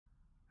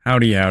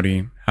Howdy,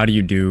 howdy. How do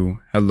you do?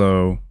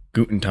 Hello,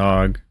 guten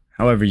tag,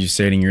 however you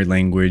say it in your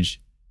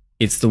language.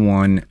 It's the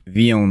one,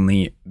 the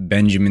only,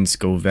 Benjamin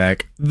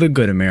Scovach, the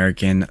good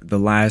American, the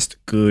last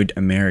good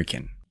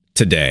American.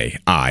 Today,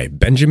 I,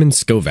 Benjamin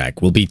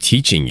Scovach, will be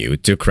teaching you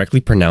to correctly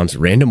pronounce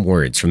random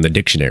words from the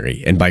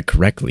dictionary, and by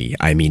correctly,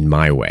 I mean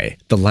my way,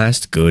 the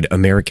last good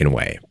American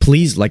way.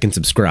 Please like and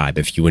subscribe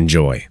if you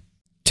enjoy.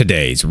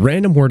 Today's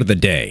random word of the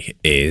day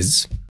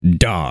is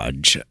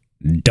dodge.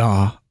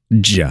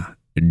 Dodge.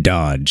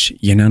 Dodge.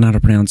 You know how to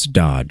pronounce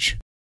dodge.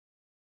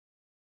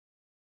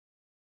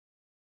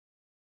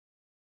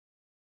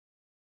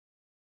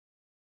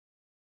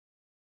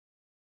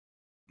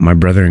 My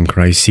brother in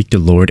Christ, seek the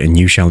Lord, and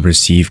you shall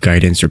receive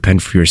guidance.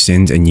 Repent for your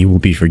sins, and you will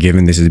be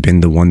forgiven. This has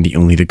been the one, the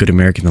only, the good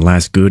American, the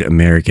last good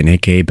American,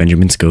 aka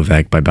Benjamin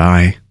Scovach.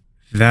 Bye-bye.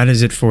 That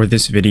is it for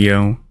this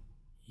video.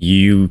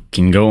 You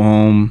can go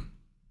home.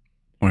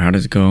 Or how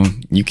does it go?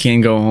 You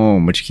can go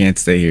home, but you can't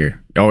stay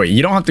here. Oh, wait,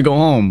 you don't have to go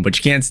home, but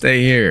you can't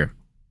stay here.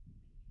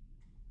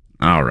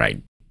 All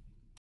right.